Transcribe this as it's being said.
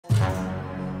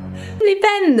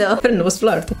Prendo lo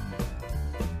sflirt.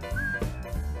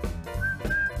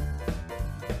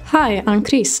 Hi, I'm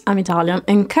Chris, I'm Italian,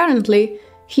 and currently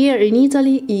here in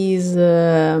Italy is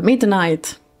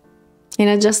midnight, and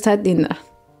I just had dinner.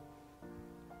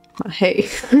 Hey,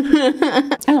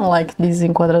 I don't like this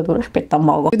inquadratura, aspetta un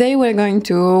poco. Today we're going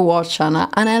to watch an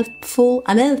helpful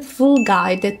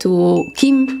guide to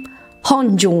Kim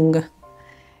Hongjoong,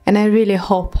 and I really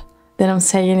hope that I'm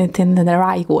saying it in the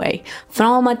right way.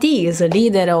 From Ateez,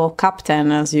 leader or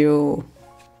captain as you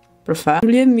prefer.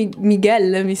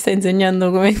 Miguel mi sta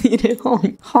insegnando come dire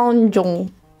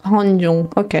Hongjoong.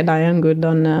 Hongjoong. Okay, dai, I'm good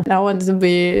on I want to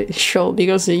be sure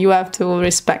because you have to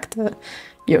respect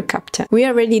your captain. We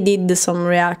already did some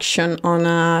reaction on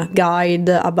a guide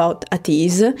about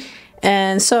Ateez,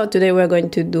 and so today we're going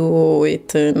to do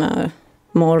it in a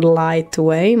more light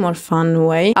way, more fun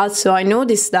way. Also, I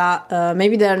noticed that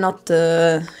maybe they're not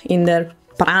in their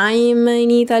prime in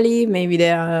Italy, maybe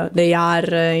they are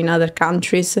in other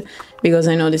countries, because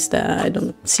I noticed that I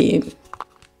don't see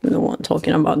no one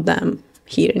talking about them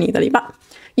here in Italy. But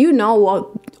you know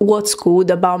what's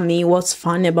good about me, what's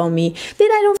fun about me,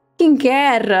 that I don't fucking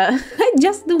care. I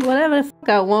just do whatever the fuck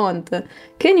I want.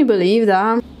 Can you believe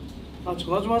that? 아,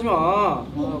 전화 좀 하지 마.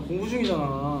 공부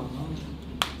중이잖아.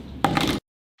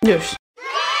 Yes.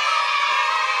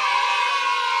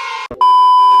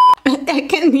 I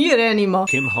can't hear anymore.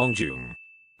 Kim Hongjoong.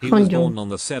 He was born on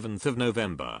the 7th of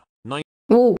November.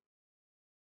 Oh.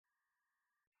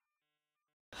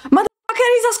 Motherfucker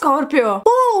is a Scorpio.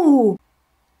 Oh.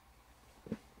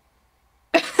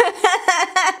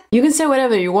 You can say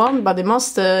whatever you want, but the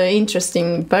most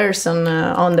interesting person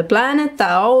on the planet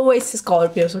are always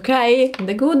Scorpios, okay? In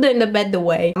the good and the bad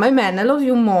way. My man, I love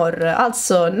you more.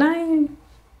 Also,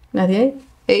 98.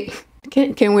 Hey.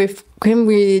 Can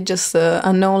we just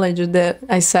acknowledge that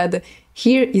I said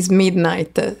here is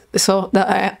midnight, so that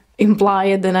I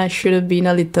implied that I should have been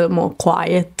a little more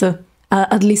quiet,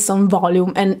 at least on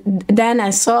volume. And then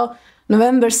I saw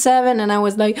November 7 and I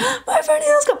was like, my friend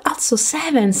is also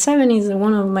 7 is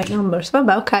one of my numbers.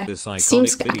 Vabbè, okay.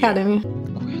 Seems Academy.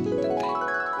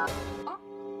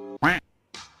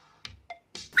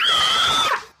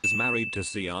 Is married to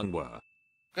Seonwa.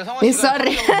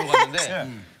 Sorry.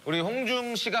 우리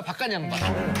홍중 씨가 바깥 양반,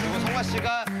 그리고 성화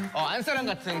씨가 안사람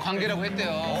같은 관계라고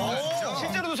했대요.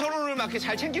 실제로도 서로를 막 이렇게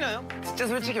잘 챙기나요? 진짜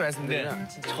솔직히 말씀드리면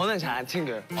저는 잘 안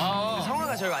챙겨요. 근데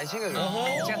성화가 저를 많이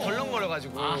챙겨줘요. 제가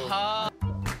덜렁거려가지고.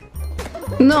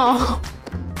 No.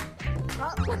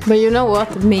 But you know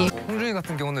what? Me. 홍중이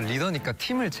같은 경우는 리더니까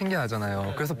팀을 챙겨야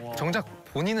하잖아요. 그래서 정작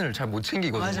본인을 잘 못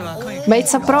챙기거든요. But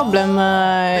it's a problem.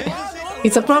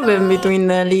 It's a problem between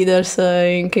leaders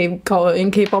in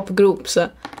K-pop groups.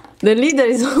 The leader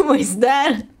is always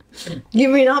there,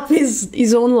 giving up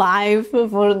his own life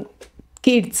for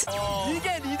kids.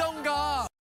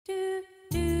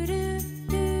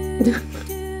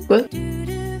 What?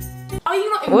 Are you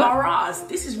not embarrassed?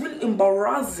 This is really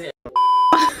embarrassing.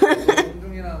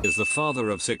 Is the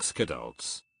father of 6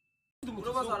 kidults.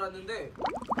 물어봐서 알았는데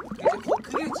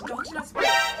그게 진짜 확실한 스포.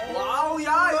 와우,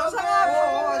 야, 여상아,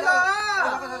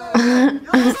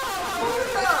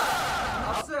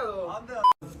 봤어요. 안돼.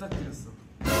 부탁드렸어.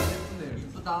 예쁘네.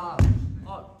 예쁘다.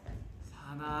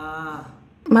 사나.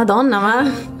 Madonna,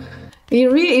 man. He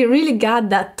really got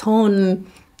that tone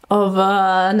of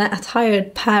a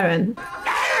tired parent.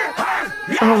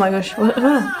 Oh my gosh, what?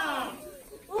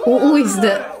 Who is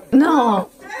that? No.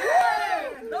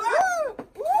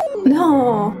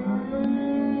 No.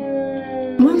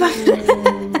 My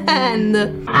friend.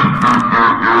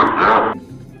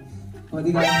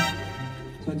 어디가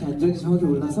저한테 안전이 정확히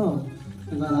몰라서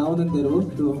제가 나오는 대로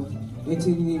또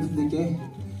애칭이 분들께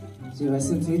이제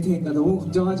말씀드릴 테니까 너무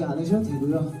걱정하지 않으셔도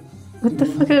되고요. What the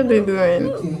fuck are they doing?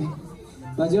 이렇게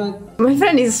마지막 My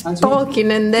friend is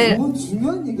talking and then 너무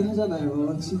중요한 얘기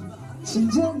하잖아요.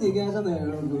 진지한 얘기 하잖아요,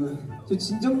 여러분. 저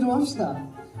진정 좀 합시다.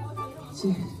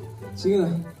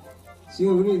 지금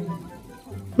우리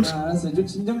알았어요. 좀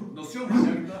진정. 너 수영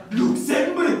못하겠다.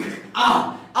 룩셈부르크.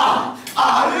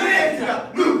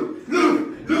 아르헨티나.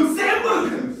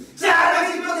 룩셈부르크.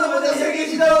 자랑스러워서 먼저 세계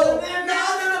지도.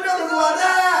 나오는 병으로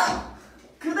와라.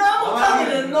 그다음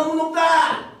못하기는 너무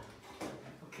높다.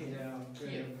 오케이.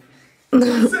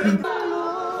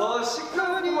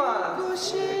 시끄러우니만.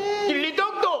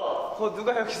 리덕도.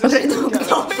 누가 여기서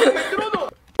Ridotto.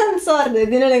 I'm sorry, I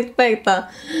didn't expect that.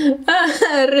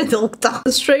 Ridotto.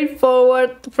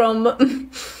 Straightforward from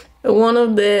one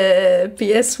of the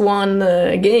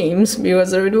PS1 games,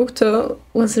 because Ridotto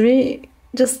was really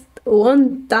just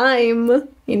one time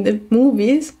in the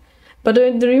movies, but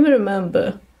I don't even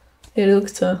remember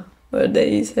Ridotto. Were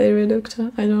they say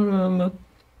reductor? I don't remember.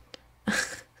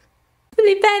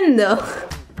 Dipendo.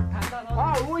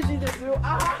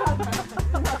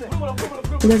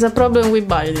 There's a problem with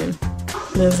biting.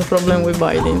 There's a problem with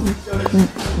biting.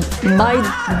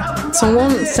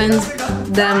 Someone sends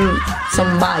them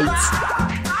some bites.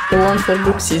 The one for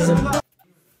Brooksies.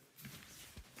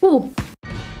 Ooh.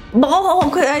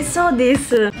 Oh, I saw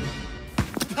this.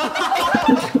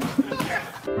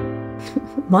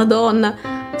 Madonna.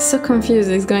 So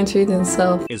confused, he's going to eat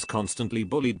himself. Is constantly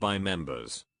bullied by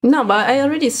members. No, but I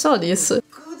already saw this.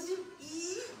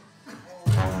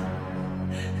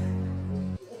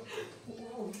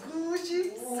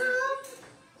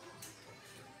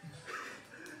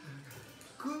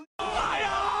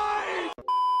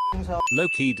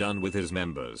 Low-key done with his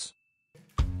members.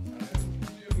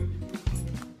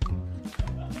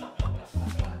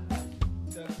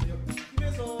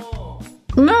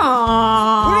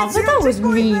 No, but that was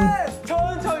mean.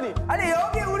 천천히. 아니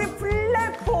여기 우리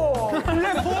플랫폼.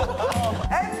 플랫폼?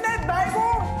 엔넷 말고.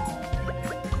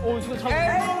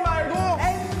 엔넷 말고.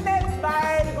 엔넷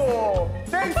말고.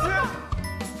 땡스.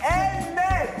 엔넷.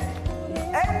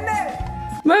 엔넷.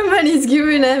 My man is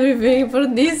giving everything for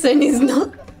this and he's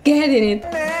not getting it.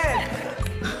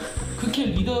 그렇게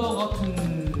리더 같은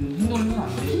행동은 안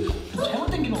돼.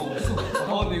 잘못된 게 너무 없어.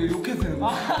 근데 이거 욕해도 되는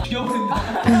거야?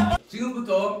 귀여운데.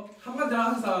 지금부터 한마디를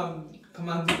하는 사람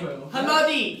가만둘 거예요.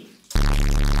 한마디.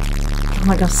 Oh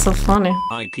my god, so funny.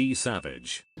 IP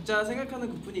Savage. 진짜 생각하는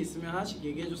부분이 있으면 하나씩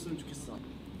얘기해줬으면 좋겠어.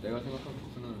 내가 생각한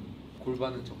부분은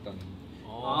골반은 적당히.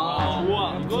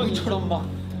 좋아. 이거처럼 막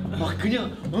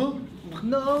그냥 막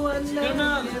너와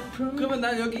나. 그러면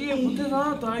난 여기 못해서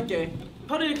하나 더 할게.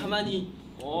 혀를 가만히.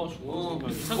 좋아.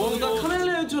 뭔가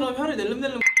카멜레온처럼 혀를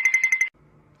낼름낼름.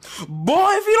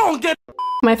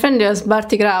 My friend is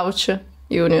Barty Crouch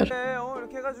Jr.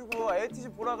 이렇게 해가지고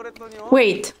에티즈 보라 그랬더니요.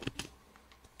 Wait.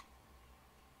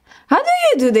 How do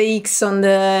you do the X on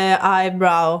the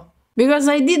eyebrow? Because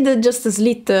I did just a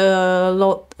slit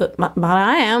lot, but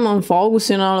I am on focus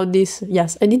in all of this.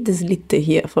 Yes, I did the slit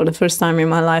here for the first time in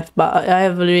my life, but I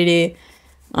have really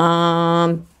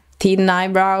thin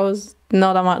eyebrows,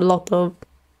 not a lot of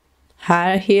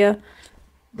hair here.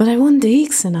 But I want the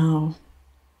X now.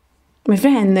 My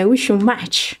friend, we should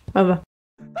match. Vabbè.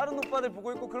 다른 오빠들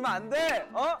보고 있고 그러면 안 돼.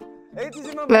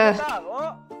 에티즈만 네. 보겠다.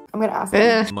 I'm gonna ask.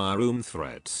 My room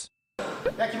threats.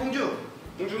 야 기봉주.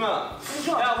 봉준아.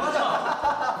 야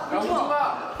맞아.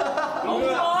 봉준아.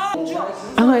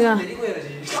 Oh my god.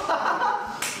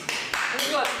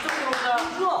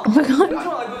 Oh my god.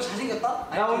 너 잘생겼다?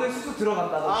 야 오늘 숙소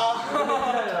들어갔다.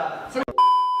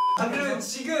 안 그러면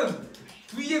지금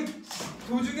V의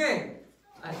도중에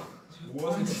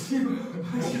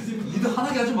리더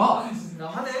화나게 하지 마. 나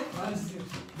화내?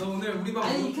 너 오늘 우리 방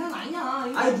아니 그건 아니야.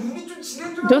 아니 우리 좀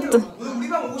진행 좀 좋다. 할게요. 오늘 우리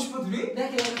방 오고 싶어 둘이?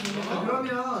 내가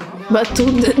그러면 But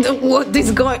what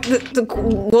is going?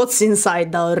 What's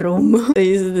inside the room?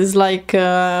 Is like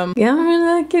yeah,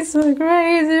 like it's so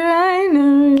crazy right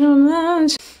now.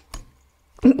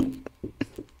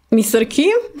 Mr.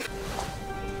 Kim?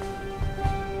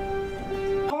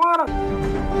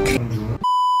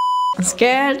 I'm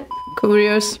scared,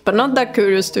 curious, but not that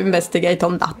curious to investigate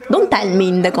on that. Don't tell me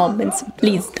in the comments,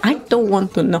 please. I don't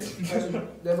want to know.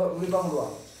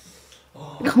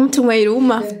 Come to my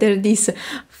room after this.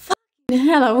 Fucking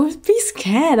hell, I would be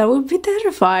scared. I would be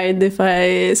terrified if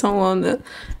someone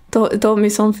told me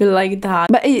something like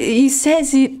that. But he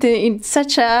says it in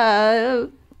such a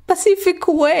pacific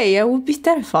way. I would be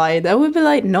terrified. I would be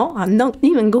like, no, I'm not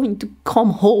even going to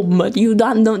come home. You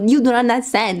don't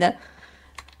understand.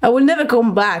 I will never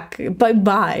come back.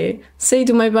 Bye-bye. Say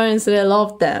to my parents that I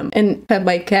love them. And pet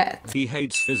my cat. He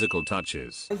hates physical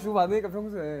touches. 주고 받으니까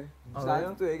평소에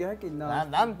나랑 또 얘기할 게 있나?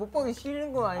 난 뽀뽀기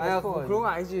싫은 건 아니야. 그런 거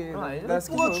아니지. 나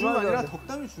스킨십 얼마나 아니라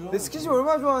덕담이 주요. 내 스킨십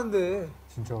얼마나 좋아하는데.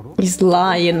 진짜로? He's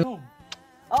lying.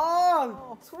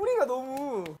 소리가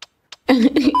너무.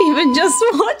 Even just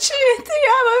watching it,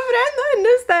 yeah, my friend, I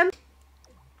understand.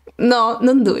 No,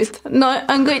 don't do it. No,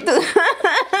 I'm going to...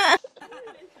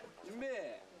 준비.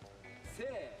 셋.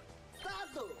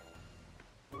 스타트.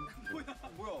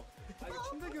 뭐야? 아 이거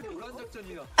춘대결이 노란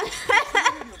작전이야.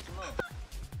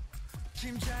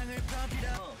 김장을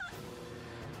밥이라.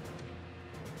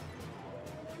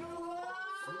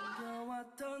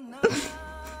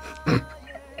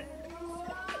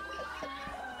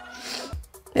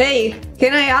 Hey,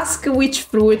 can I ask which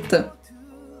fruit?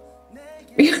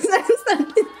 Because I'm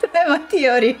starting to have a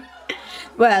theory.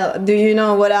 Well, do you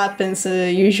know what happens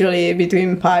usually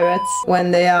between pirates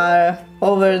when they are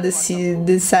over the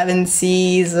seven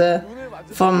seas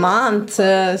for months?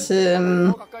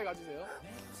 가까이 가주세요.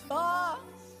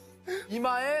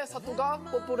 이마에 사또가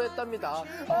뽀뽀를 했답니다.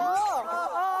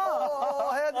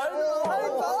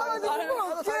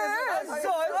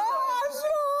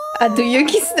 Do you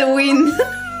kiss the wind?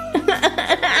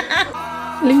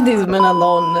 Leave this man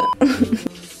alone.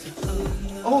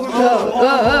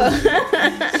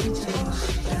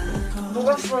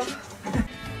 녹았어.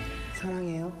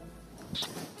 사랑해요.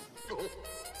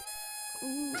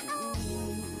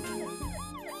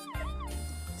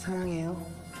 사랑해요.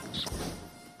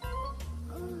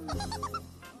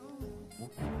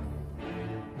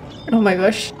 Oh my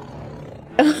gosh.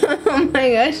 Oh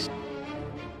my gosh.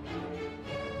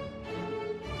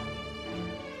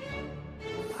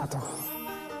 파도.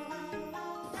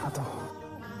 파도.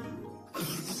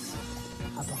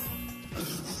 파도.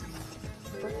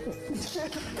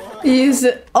 He used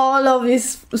all of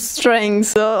his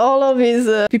strength, all of his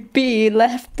PP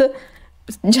left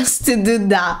just to do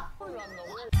that.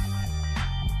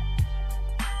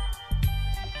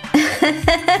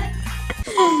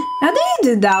 How do you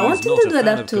do that? I want to do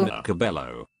that too.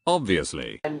 Cabello,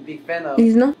 obviously. I'm a big fan of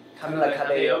He's not? Camila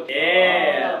Cabello.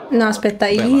 Yeah. No, aspetta,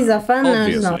 he's a fan or no?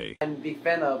 Obviously. I'm a big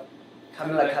fan of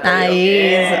Camila Cabello. Ah, he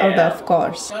is, oh, of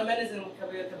course.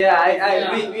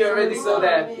 Yeah, we already saw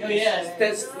that.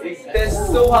 That's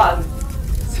so hot.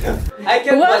 I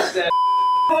can't watch that.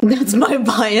 That's my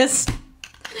bias.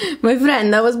 My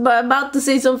friend, I was about to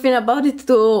say something about it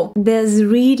too. There's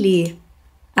really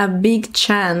a big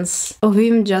chance of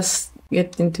him just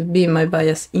getting to be my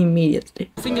bias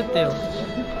immediately. 생겼대요.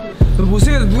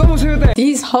 누가 못생겼대?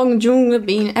 This Hongjoong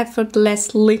being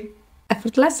effortlessly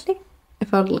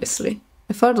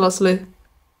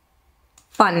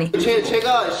funny.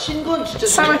 제가 신건 진짜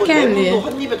Sour 네 candy. 번도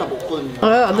한 입에 다 먹거든요.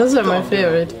 Oh, those are my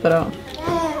favorite, però.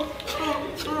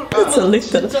 It's a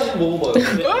little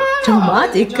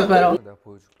dramatic, però. 내가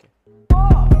보여줄게.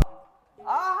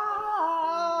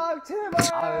 아,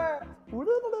 제발.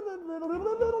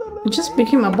 It just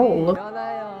became a ball.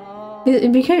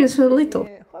 It became so little.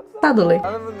 Suddenly.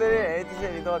 많은 분들이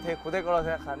에이티즈의 리더가 되게 고될 거라고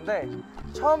생각하는데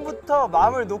처음부터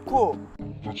마음을 놓고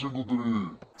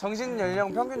정신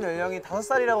연령, 평균 연령이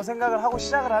 5살이라고 생각을 하고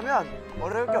시작을 하면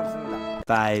어려울 게 없습니다.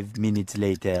 5 minutes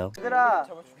later.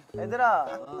 얘들아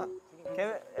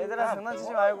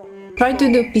장난치지 말고. Try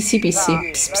to do PC.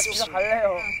 집에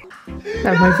갈래요.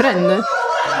 My friend.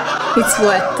 It's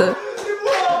wet.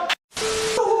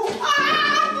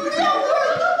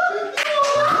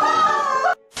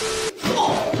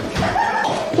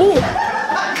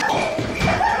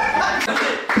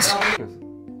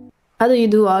 How do you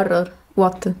do horror?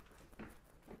 What?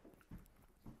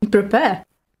 Prepare.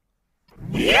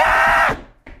 Yeah!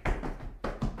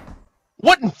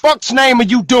 What in fuck's name are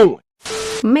you doing?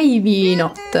 Maybe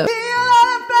not.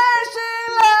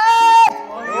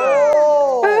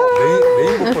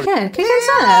 Ok, che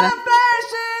canzone era?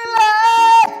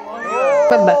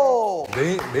 Vabbè.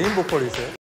 메인 보컬이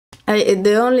있어요?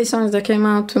 The only songs that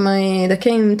came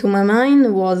to my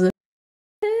mind was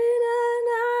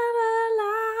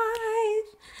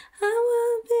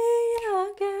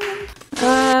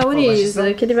what is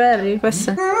Katy Perry?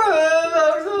 Questa.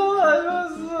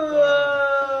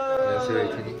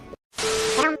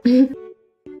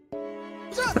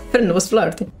 Friend was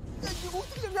flirting.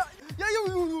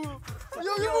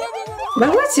 But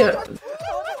what's your...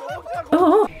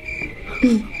 Oh.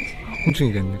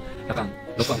 홍중이겠네. 약간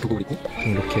러브한 교복을 입고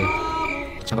이렇게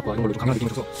장갑과 이런 걸로 좀 강한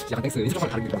느낌을 줘서 약간 댄스, 인스트럭션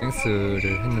다른 느낌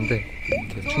댄스를 했는데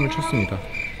이렇게 춤을 췄습니다.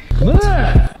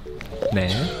 네.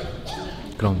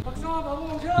 그럼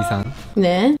이상.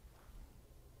 네.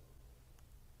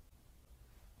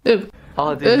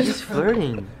 Oh, dude, he's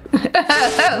flirting.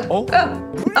 Oh,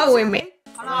 wait a minute.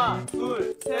 하나,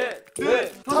 둘, 셋,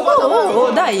 넷.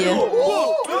 Oh, dai.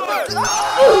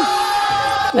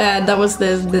 Yeah, that was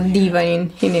the diva in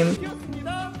him.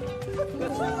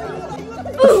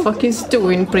 What the fuck is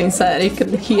doing Prince Eric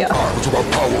here?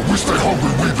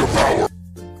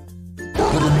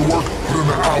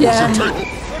 Yeah.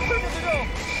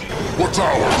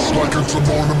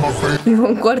 Vivo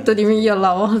un quarto di miglio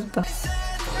alla volta.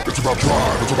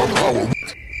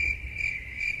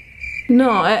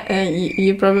 No,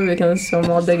 you probably can some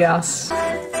of the gas.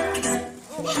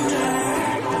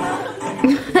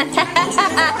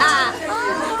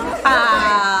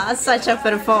 Ah, such a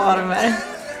performer.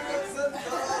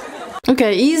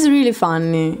 Okay, he's really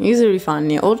funny.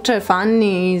 Oltre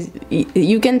funny,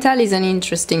 you can tell he's an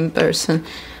interesting person.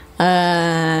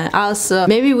 Also,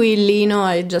 maybe with Lino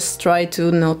I just try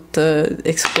to not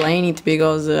explain it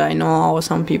because I know how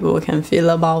some people can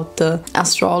feel about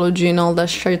astrology and all that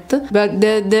shit. But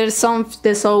there's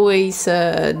always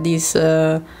this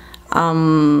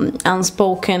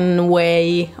unspoken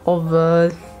way of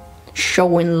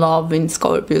showing love in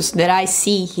Scorpius that I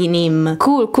see in him.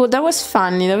 Cool, that was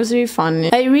funny, that was really funny.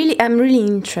 I'm really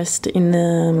interested in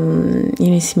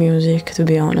his music, to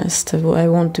be honest. I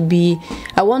want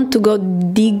to go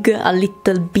dig a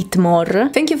little bit more.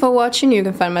 Thank you for watching. You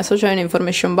can find my social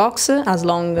information box as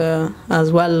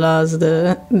well as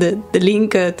the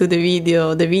link to the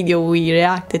video we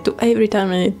reacted to. Every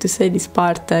time I need to say this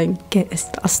part I get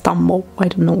a stumble, I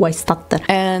don't know why I stutter.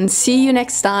 And see you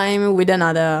next time with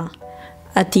another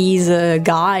Ateez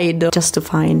guide just to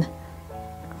find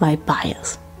my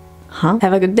bias.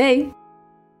 Have a good day!